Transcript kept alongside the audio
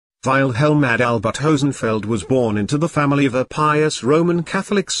Wilhelm Adalbert Hosenfeld was born into the family of a pious Roman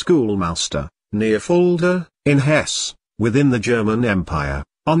Catholic schoolmaster, near Fulda, in Hesse, within the German Empire,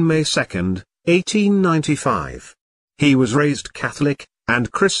 on May 2, 1895. He was raised Catholic,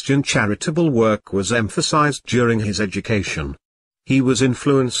 and Christian charitable work was emphasized during his education. He was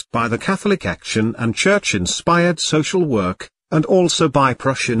influenced by the Catholic action and church-inspired social work, and also by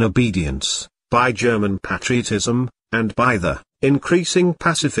Prussian obedience, by German patriotism, and by the increasing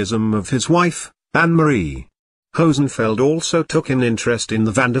pacifism of his wife, Anne-Marie. Hosenfeld also took an interest in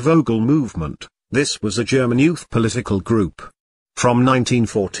the Wandervogel movement. This was a German youth political group. From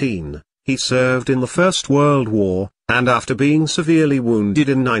 1914, he served in the First World War, and after being severely wounded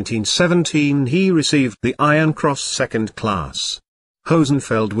in 1917 he received the Iron Cross Second Class.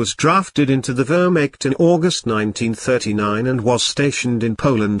 Hosenfeld was drafted into the Wehrmacht in August 1939 and was stationed in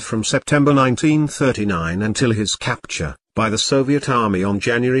Poland from September 1939 until his capture by the Soviet Army on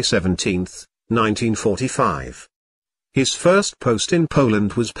January 17, 1945. His first post in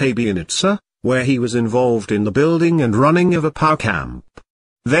Poland was Pianist, where he was involved in the building and running of a power camp.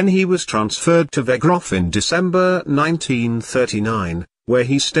 Then he was transferred to Biography in December 1939, where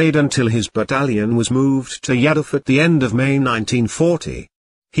he stayed until his battalion was moved to Yadów at the end of May 1940.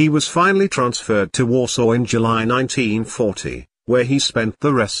 He was finally transferred to Warsaw in July 1940, where he spent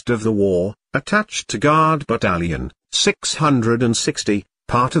the rest of the war, attached to Guard Battalion 660,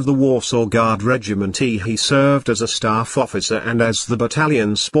 part of the Warsaw Guard Regiment. He served as a staff officer and as the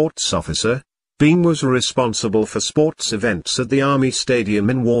battalion sports officer. Beam was responsible for sports events at the Army Stadium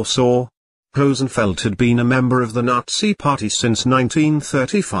in Warsaw. Hosenfeld had been a member of the Nazi Party since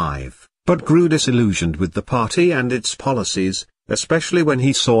 1935, but grew disillusioned with the party and its policies, especially when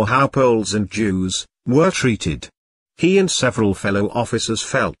he saw how Poles and Jews were treated. He and several fellow officers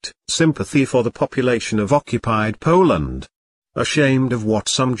felt sympathy for the population of occupied Poland. Ashamed of what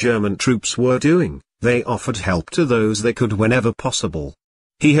some German troops were doing, they offered help to those they could whenever possible.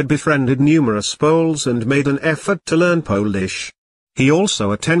 He had befriended numerous Poles and made an effort to learn Polish. He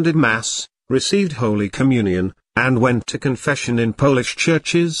also attended Mass, received Holy Communion, and went to confession in Polish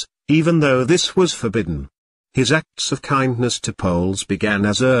churches, even though this was forbidden. His acts of kindness to Poles began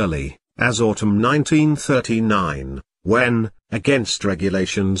as early as autumn 1939, when, against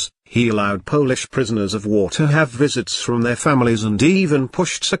regulations, he allowed Polish prisoners of war to have visits from their families and even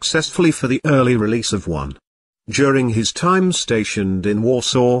pushed successfully for the early release of one. During his time stationed in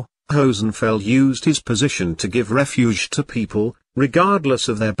Warsaw, Hosenfeld used his position to give refuge to people, regardless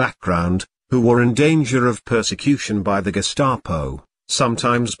of their background, who were in danger of persecution by the Gestapo,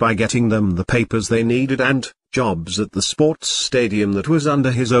 sometimes by getting them the papers they needed and jobs at the sports stadium that was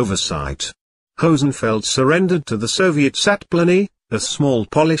under his oversight. Hosenfeld surrendered to the Soviets at Plany, a small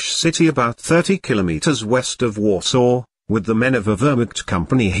Polish city about 30 kilometers west of Warsaw, with the men of a Wehrmacht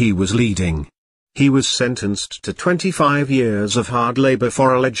company he was leading. He was sentenced to 25 years of hard labor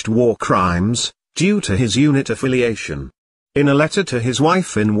for alleged war crimes, due to his unit affiliation. In a letter to his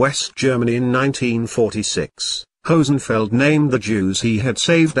wife in West Germany in 1946, Hosenfeld named the Jews he had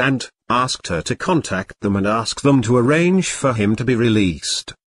saved and asked her to contact them and ask them to arrange for him to be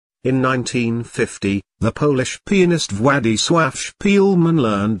released. In 1950, the Polish pianist Władysław Szpilman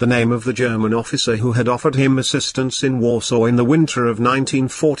learned the name of the German officer who had offered him assistance in Warsaw in the winter of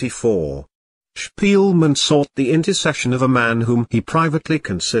 1944. Szpilman sought the intercession of a man whom he privately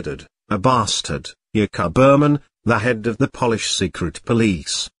considered a bastard, Jakub Berman, the head of the Polish secret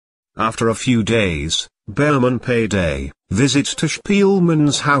police. After a few days, Berman paid a visit to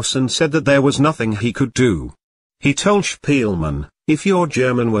Szpilman's house and said that there was nothing he could do. He told Szpilman, "If your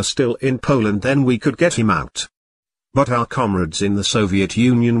German were still in Poland then we could get him out. But our comrades in the Soviet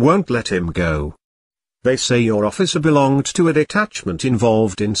Union won't let him go. They say your officer belonged to a detachment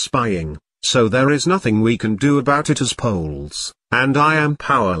involved in spying, so there is nothing we can do about it as Poles, and I am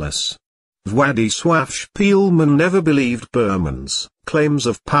powerless." Władysław Szpilman never believed Berman's claims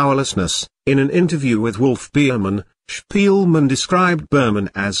of powerlessness. In an interview with Wolf Biermann, Szpilman described Berman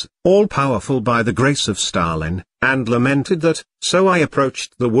as all-powerful by the grace of Stalin, and lamented that, "So I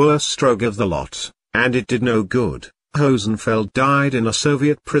approached the worst stroke of the lot, and it did no good." Hosenfeld died in a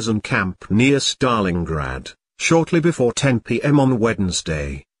Soviet prison camp near Stalingrad, shortly before 10 p.m. on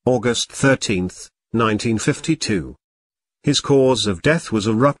Wednesday, August 13, 1952. His cause of death was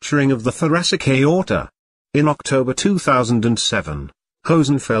a rupturing of the thoracic aorta. In October 2007,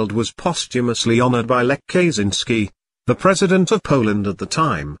 Hosenfeld was posthumously honored by Lech Kaczynski, the president of Poland at the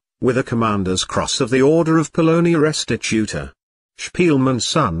time, with a Commander's Cross of the Order of Polonia Restituta. Szpilman's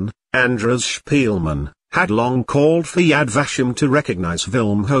son, Andrzej Szpilman, had long called for Yad Vashem to recognize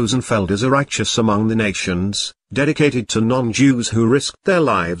Wilm Hosenfeld as a righteous among the nations, dedicated to non-Jews who risked their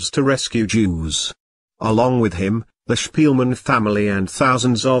lives to rescue Jews. Along with him, the Szpilman family and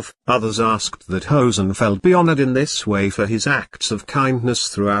thousands of others asked that Hosenfeld be honored in this way for his acts of kindness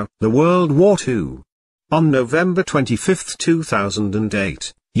throughout the World War II. On November 25,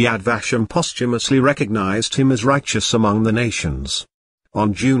 2008, Yad Vashem posthumously recognized him as righteous among the nations.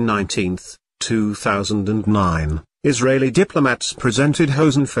 On June 19, 2009, Israeli diplomats presented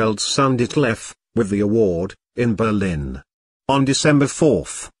Hosenfeld's son Ditlev with the award in Berlin. On December 4,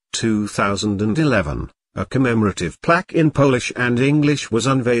 2011, a commemorative plaque in Polish and English was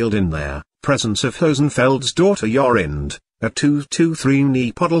unveiled in their presence of Hosenfeld's daughter Jorind, at 223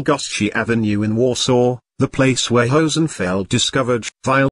 Niepodolgoski Avenue in Warsaw, the place where Hosenfeld discovered Wilhelm